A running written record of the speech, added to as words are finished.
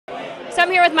So I'm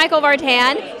here with Michael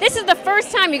Vartan. This is the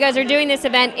first time you guys are doing this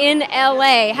event in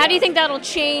LA. How do you think that'll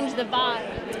change the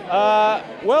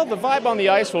vibe? Well, the vibe on the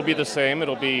ice will be the same.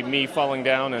 It'll be me falling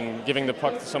down and giving the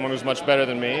puck to someone who's much better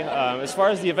than me. As far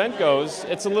as the event goes,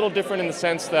 it's a little different in the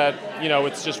sense that, you know,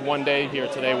 it's just one day here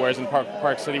today, whereas in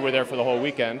Park City we're there for the whole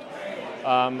weekend.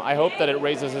 I hope that it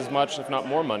raises as much, if not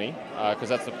more money, because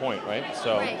that's the point, right?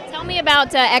 So. Right. Tell me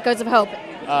about Echoes of Hope.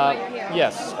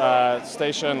 Yes,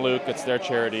 Stacia and Luke, it's their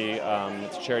charity.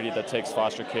 It's a charity that takes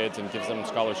foster kids and gives them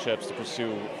scholarships to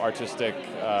pursue artistic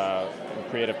and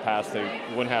creative paths they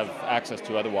wouldn't have access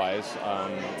to otherwise.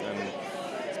 And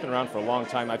it's been around for a long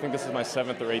time. I think this is my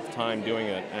 7th or 8th time doing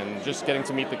it, and just getting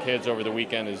to meet the kids over the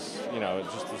weekend is, you know,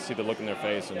 just to see the look in their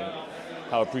face and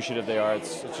how appreciative they are.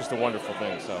 It's just a wonderful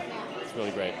thing. So. It's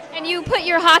really great. And you put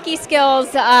your hockey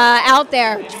skills out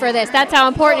there for this. That's how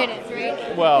important it is,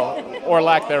 right? Well, or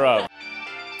lack thereof.